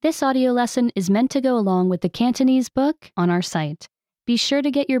This audio lesson is meant to go along with the Cantonese book on our site. Be sure to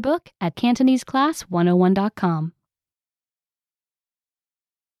get your book at CantoneseClass101.com.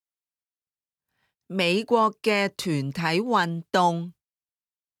 美國嘅團體運動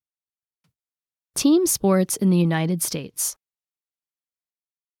Team sports in the United States.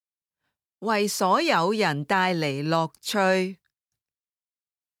 為所有人帶嚟樂趣。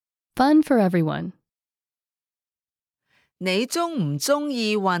 Fun for everyone. 你鍾唔鍾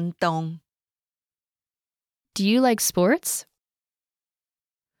意運動？ Do you like sports?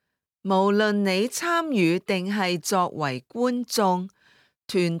 無論你參與定係作為觀眾，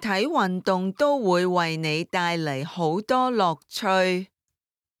團體運動都會為你帶嚟好多樂趣。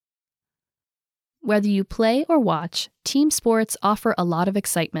 Whether you play or watch, team sports offer a lot of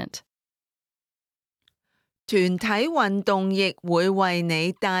excitement. 團體運動亦會為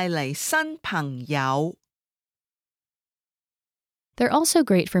你帶嚟新朋友。 They're also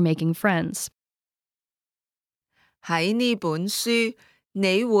great for making friends. 喺呢本書，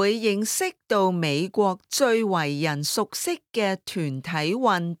你會認識到美國最為人熟悉嘅團體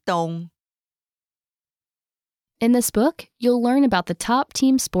運動。 In this book, you'll learn about the top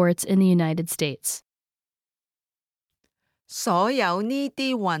team sports in the United States. 所有呢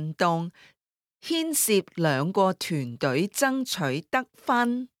啲運動牽涉兩個團隊爭取得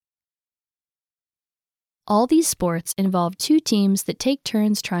分。 All these sports involve two teams that take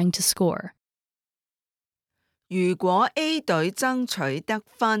turns trying to score. 如果 A 隊爭取得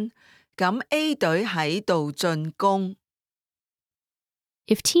分，咁 A 隊喺度進攻。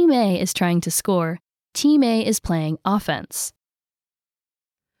 If Team A is trying to score, Team A is playing offense.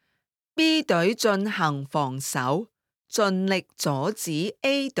 B 隊進行防守，盡力阻止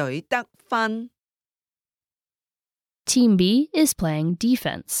A 隊得分。 Team B is playing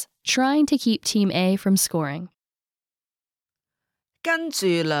defense, trying to keep Team A from scoring. 跟住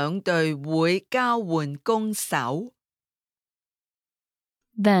兩隊會交換攻守。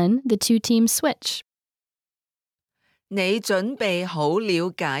 Then the two teams switch. 你準備好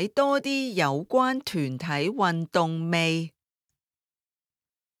了解多啲有關團體運動未？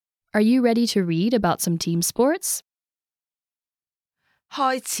 Are you ready to read about some team sports?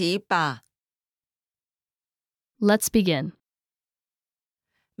 開始吧。 Let's begin.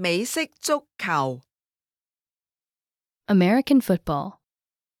 美式足球 American football.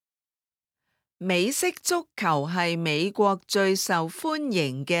 美式足球係美國最受歡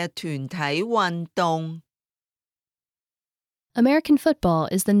迎嘅團體運動。 American football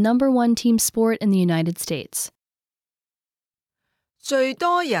is the #1 team sport in the United States. 最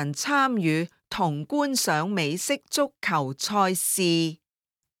多人參與同觀賞美式足球賽事。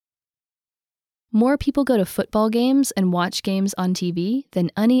 More people go to football games and watch games on TV than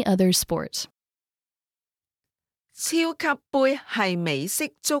any other sport. 超級盃係美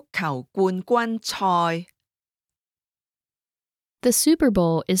式足球冠軍賽。 The Super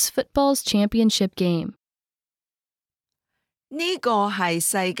Bowl is football's championship game. 呢個係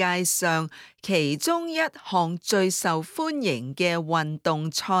世界上其中一項最受歡迎嘅運動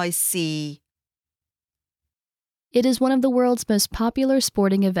賽事。 It is one of the world's most popular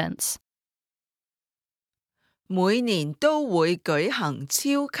sporting events. 每年都會舉行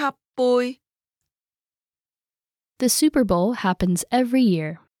超級盃。 The Super Bowl happens every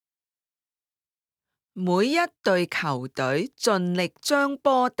year. 每一隊球隊盡力將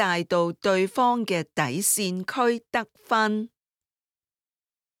波帶到對方嘅底線區得分。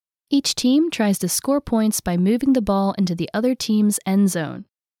 Each team tries to score points by moving the ball into the other team's end zone.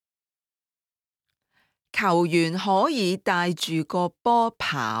 球員可以帶住個波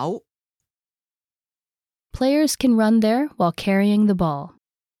跑。 Players can run there while carrying the ball.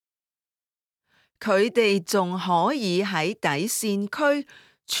 佢哋仲可以喺底線區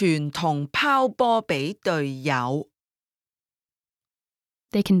傳同拋波俾隊友。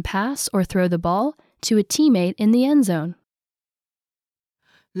 They can pass or throw the ball to a teammate in the end zone.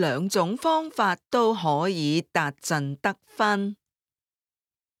 兩種方法都可以達陣得分。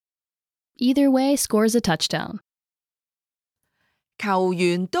 Either way scores a touchdown. 球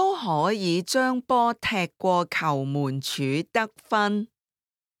員都可以將波踢過球門柱得分。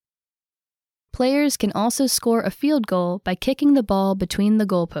 Players can also score a field goal by kicking the ball between the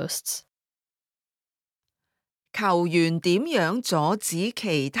goalposts. 球員點樣阻止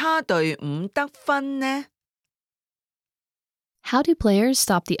其他隊伍得分呢？ How do players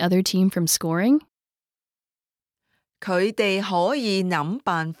stop the other team from scoring? 佢哋可以諗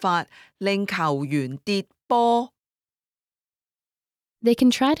辦法令球員跌波。 They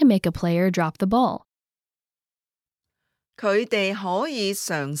can try to make a player drop the ball. 佢哋可以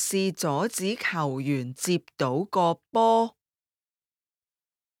嘗試阻止球員接到個波。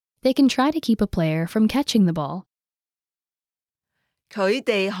They can try to keep a player from catching the ball. 佢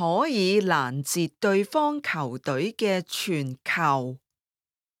哋可以攔截對方球隊嘅傳球。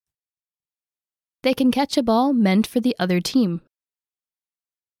They can catch a ball meant for the other team.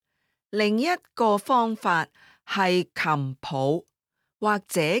 另一個方法係擒抱，或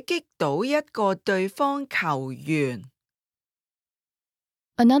者擊倒一個對方球員。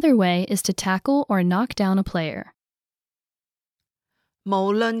Another way is to tackle or knock down a player.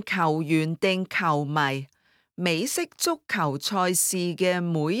 無論球員定球迷，美式足球賽事嘅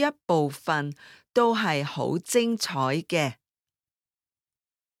每一部分都係好精彩嘅。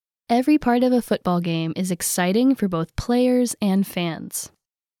Every part of a football game is exciting for both players and fans.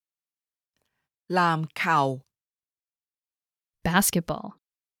 籃球 Basketball.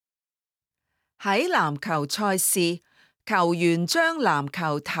 喺籃球賽事，球員將籃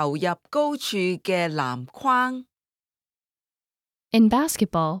球投入高處嘅籃框。In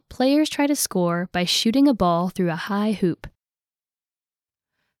basketball, players try to score by shooting a ball through a high hoop.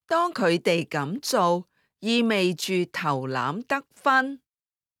 當佢哋咁做，意味住投籃得分。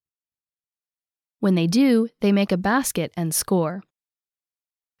When they do, they make a basket and score.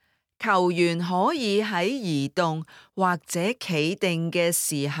 球員可以喺移動或者企定嘅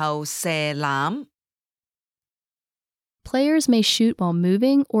時候射籃。Players may shoot while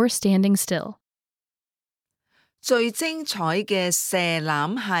moving or standing still. 最精彩嘅射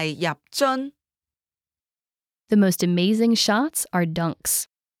籃係入樽。The most amazing shots are dunks.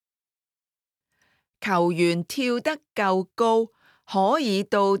 球員跳得夠高，可以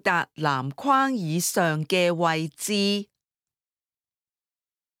到達籃框以上嘅位置。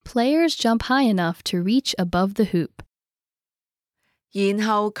Players jump high enough to reach above the hoop. 然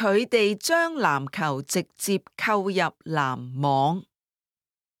後佢哋將籃球直接扣入籃網。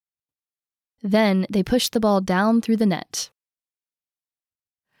Then they push the ball down through the net.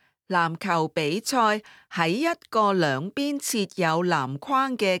 籃球比賽喺一個兩邊設有籃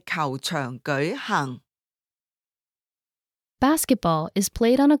框嘅球場舉行。Basketball is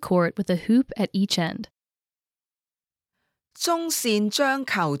played on a court with a hoop at each end. 中線將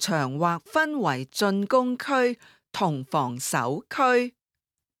球場劃分為進攻區同防守區。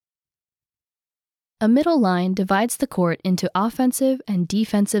A middle line divides the court into offensive and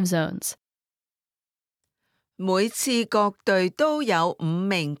defensive zones. 每次各隊都有5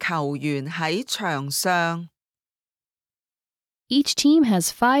名球員喺場上。Each team has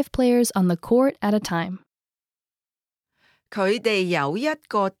 5 players on the court at a time. 佢哋有一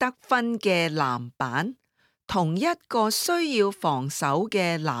個得分嘅籃板，同一個需要防守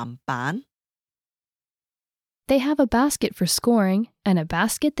嘅籃板。They have a basket for scoring and a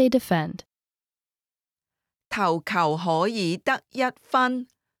basket they defend. 投球可以得1分、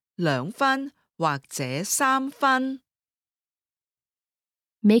2分或者3分。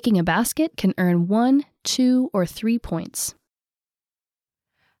Making a basket can earn 1, 2, or 3 points.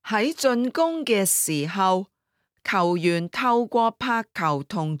 喺進攻嘅時候，球員透過拍球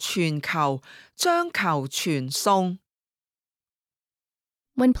同傳球將球傳送。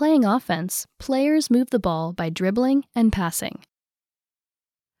When playing offense, players move the ball by dribbling and passing.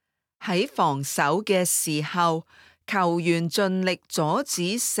 喺防守嘅時候，球員盡力阻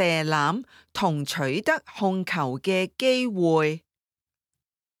止射籃同取得控球嘅機會。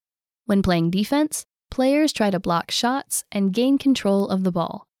When playing defense, players try to block shots and gain control of the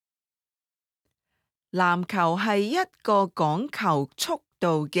ball. 籃球係一個講求速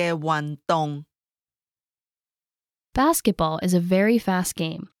度嘅運動。Basketball is a very fast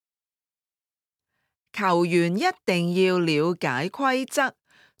game. 球員一定要了解規則，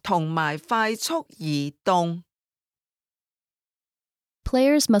同埋快速移動。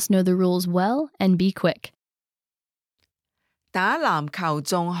Players must know the rules well and be quick. 打籃球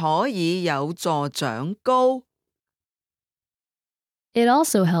仲可以有助長高。It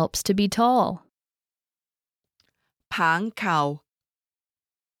also helps to be tall. 棒球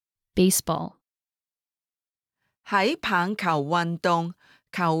Baseball. 喺棒球運動，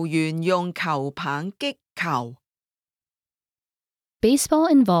球員用球棒擊球。Baseball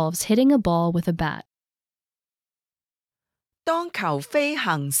involves hitting a ball with a bat. 當球飛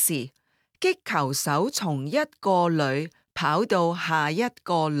行時，擊球手從一個壘跑到下一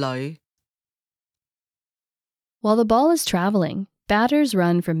個壘。While the ball is traveling, batters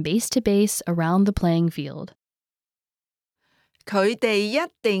run from base to base around the playing field. 佢哋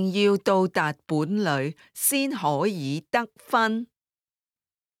一定要到達本壘先可以得分。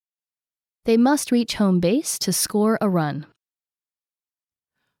They must reach home base to score a run.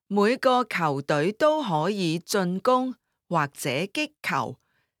 每個球隊都可以進攻或者擊球，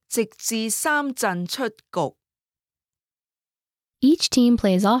直至3振出局。Each team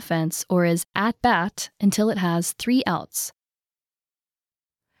plays offense or is at bat until it has 3 outs.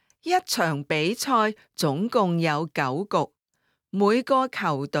 一場比賽總共有9局，每個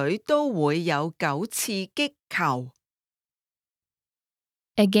球隊都會有9次擊球。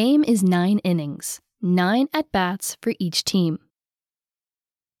A game is 9 innings, 9 at-bats for each team.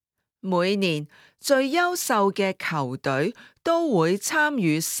 每年最優秀嘅球隊都會參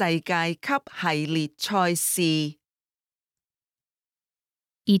與世界級系列賽事。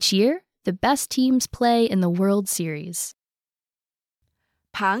Each year, the best teams play in the World Series.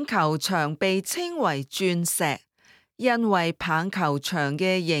 棒球場被稱為鑽石，因為棒球場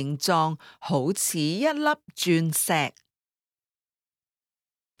嘅形狀好似一粒鑽石。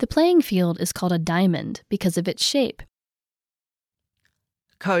The playing field is called a diamond because of its shape.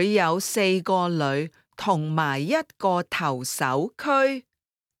 佢有4個壘同埋一個投手區。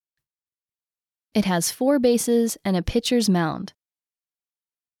It has 4 bases and a pitcher's mound.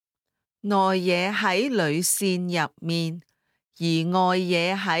 內野喺壘線入面，而外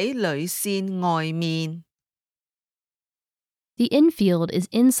野喺壘線外面。The infield is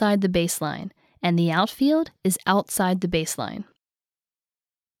inside the baseline, and the outfield is outside the baseline.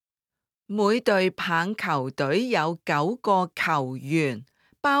 每隊棒球隊有9個球員，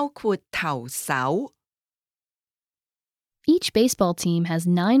包括投手。Each baseball team has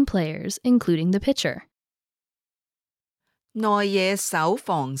 9 players, including the pitcher. 內野手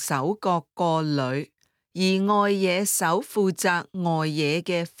防守各個壘，而外野手負責外野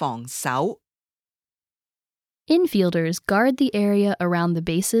嘅防守。Infielders guard the area around the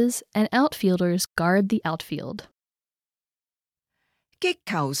bases, and outfielders guard the outfield. 擊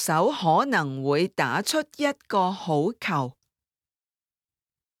球手可能會打出一個好球。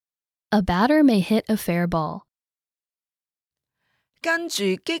A batter may hit a fair ball. 跟住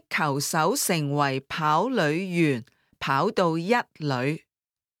擊球手成為跑壘員，跑到一壘。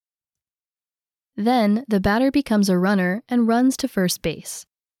Then the batter becomes a runner and runs to first base.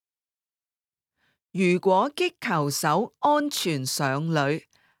 如果擊球手安全上壘，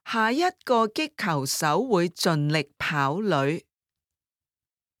下一個擊球手會盡力跑壘。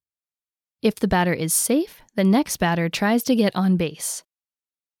If the batter is safe, the next batter tries to get on base.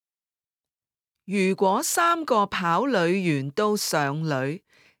 如果3個跑壘員都上壘，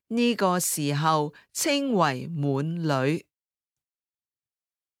呢個時候稱為滿壘。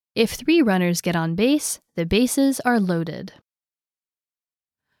If 3 runners get on base, the bases are loaded.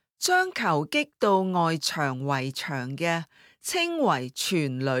 將球擊到外牆圍牆嘅，稱為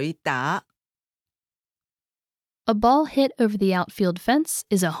全壘打。A ball hit over the outfield fence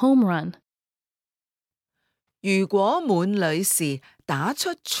is a home run. 如果滿壘時打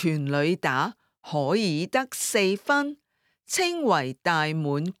出全壘打，可以得4分，稱為大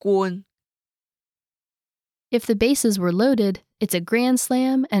滿貫。If the bases were loaded, it's a grand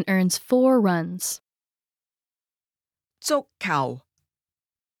slam and earns 4 runs. 足球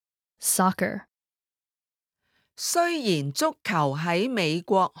Soccer. 雖然足球喺美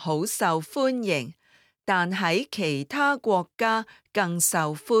國好受歡迎，但喺其他國家更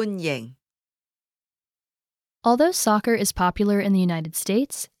受歡迎。Although soccer is popular in the United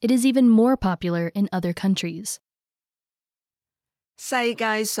States, it is even more popular in other countries. 世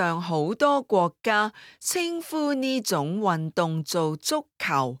界上好多國家稱呼呢種運動做足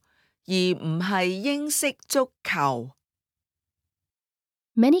球，而唔係英式足球。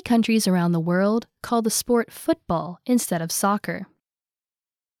Many countries around the world call the sport football instead of soccer.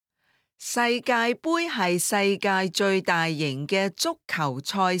 世界盃係世界最大型嘅足球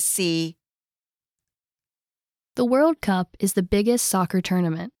賽事。The World Cup is the biggest soccer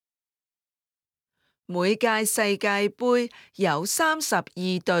tournament. 每屆世界盃有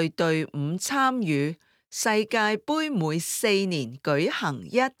32隊隊伍參與，世界盃每4年舉行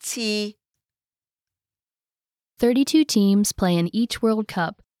一次。32 teams play in each World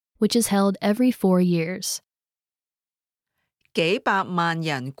Cup, which is held every 4 years. 幾百萬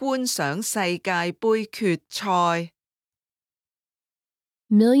人觀賞世界盃決賽。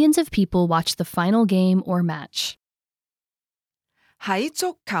Millions of people watch the final game or match. 喺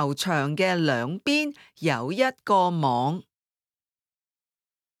足球場嘅兩邊有一個網。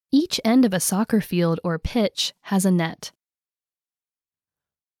Each end of a soccer field or pitch has a net.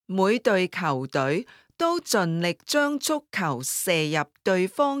 每隊球隊都盡力將足球射入對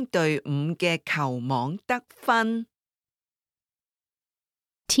方隊伍嘅球網得分。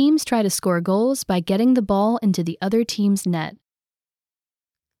Teams try to score goals by getting the ball into the other team's net.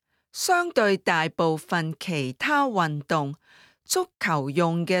 相對大部分其他運動，足球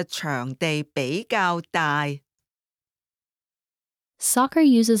用嘅場地比較大。Soccer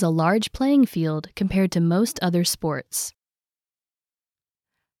uses a large playing field compared to most other sports.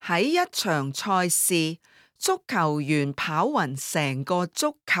 喺一場賽事，足球員跑勻成個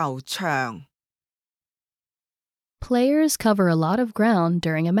足球場。Players cover a lot of ground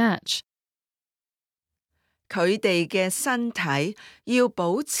during a match. 佢哋嘅身體要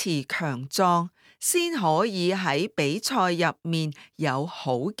保持強壯，先可以喺比賽入面有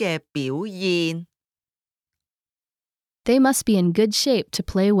好嘅表現。They must be in good shape to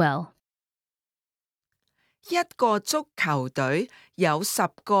play well. 一個足球隊有10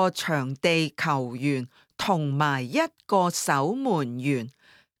個場地球員同埋一個守門員，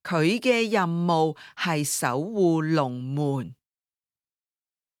佢嘅任務係守護龍門。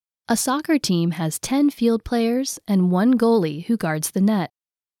A soccer team has 10 field players and 1 goalie who guards the net.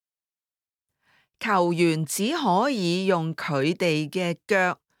 球員只可以用佢哋嘅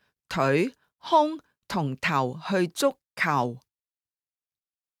腳、腿、胸同頭去捉球。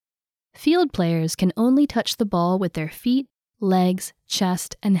Field players can only touch the ball with their feet, legs,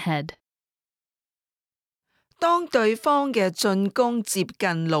 chest, and head. 當對方嘅進攻接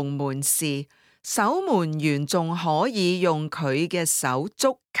近龍門時，守門員仲可以用佢嘅手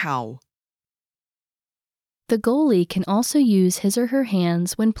捉球。The goalie can also use his or her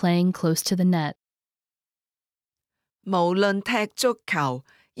hands when playing close to the net. 無論踢足球，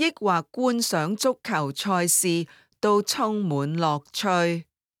抑或觀賞足球賽事，都充滿樂趣。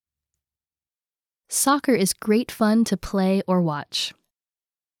Soccer is great fun to play or watch.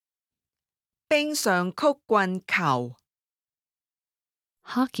 冰上曲棍球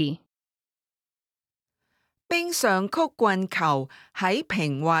Hockey. 冰上曲棍球喺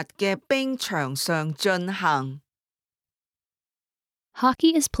平滑嘅冰場上進行。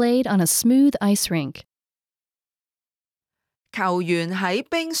Hockey is played on a smooth ice rink. 球員喺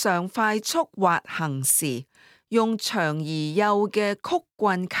冰上快速滑行時，用長而幼嘅曲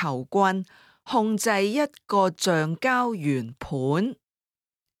棍球棍控制一個橡膠圓盤。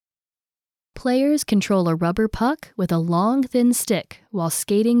Players control a rubber puck with a long, thin stick while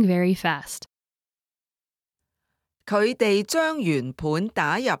skating very fast. 佢哋將圓盤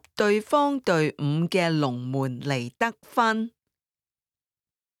打入對方隊伍嘅龍門嚟得分。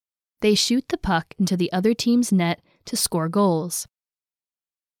They shoot the puck into the other team's net to score goals.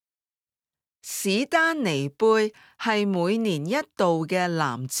 史丹尼杯係每年一度嘅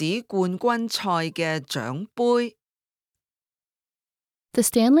男子冠軍賽嘅獎杯。The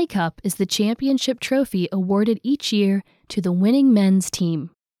Stanley Cup is the championship trophy awarded each year to the winning men's team.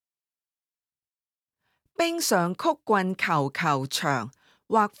 冰上曲棍球球場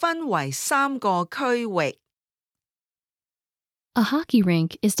劃分為3個區域。A hockey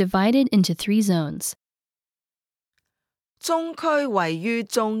rink is divided into 3 zones. 中區位於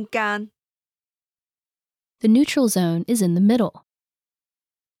中間。The neutral zone is in the middle.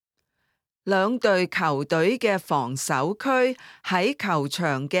 兩隊球隊嘅防守區喺球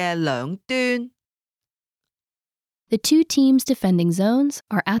場嘅兩端。The 2 teams' defending zones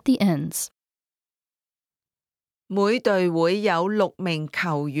are at the ends. 每隊會有6名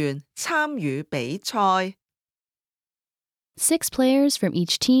球員參與比賽。6 players from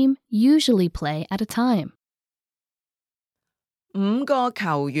each team usually play at a time. 5個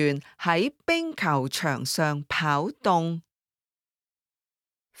球員喺冰球場上跑動。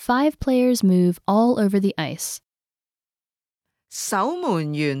5 players move all over the ice. 守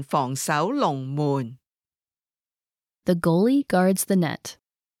門員防守龍門。The goalie guards the net.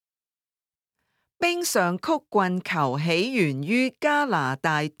 冰上曲棍球起源於加拿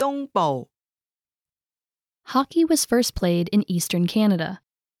大東部。Hockey was first played in eastern Canada.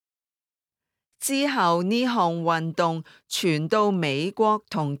 之後呢項運動傳到美國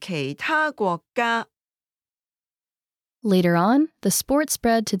同其他國家。Later on, the sport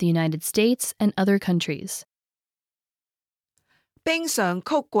spread to the United States and other countries. 冰上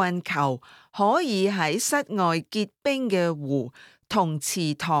曲棍球可以喺室外結冰嘅湖同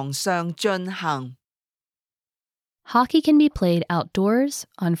池塘上進行。Hockey can be played outdoors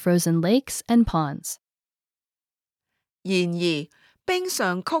on frozen lakes and ponds. 然而，冰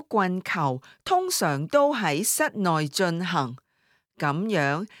上曲棍球通常都喺室內進行，咁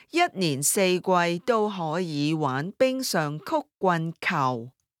樣一年4季都可以玩冰上曲棍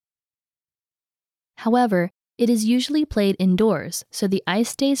球。However, it is usually played indoors, so the ice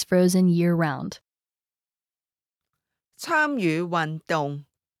stays frozen year-round. 參與運動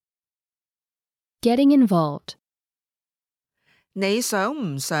Getting involved. 你想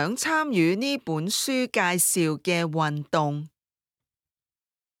唔想參與呢本書介紹嘅運動？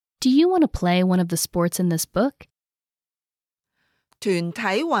 Do you want to play one of the sports in this book? 團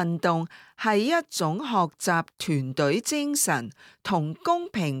體運動係一種學習團隊精神同公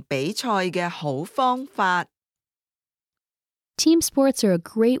平比賽嘅好方法。Team sports are a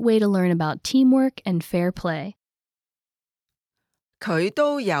great way to learn about teamwork and fair play. 佢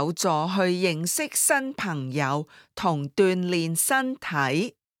都有助去認識新朋友同鍛鍊身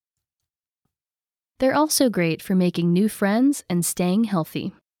體。They're also great for making new friends and staying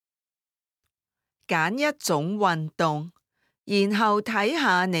healthy. 揀一種運動，然後睇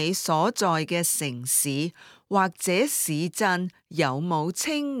下你所在嘅城市或者市鎮有冇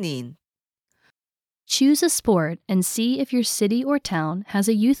青年。Choose a sport and see if your city or town has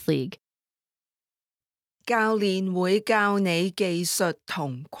a youth league. 教練會教你技術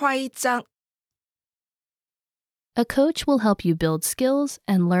同規則。A coach will help you build skills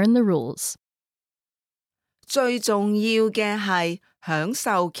and learn the rules. 最重要嘅係享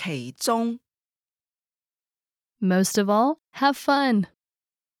受其中。Most of all, have fun.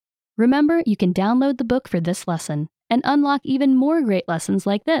 Remember, you can download the book for this lesson and unlock even more great lessons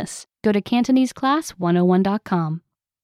like this. Go to CantoneseClass101.com.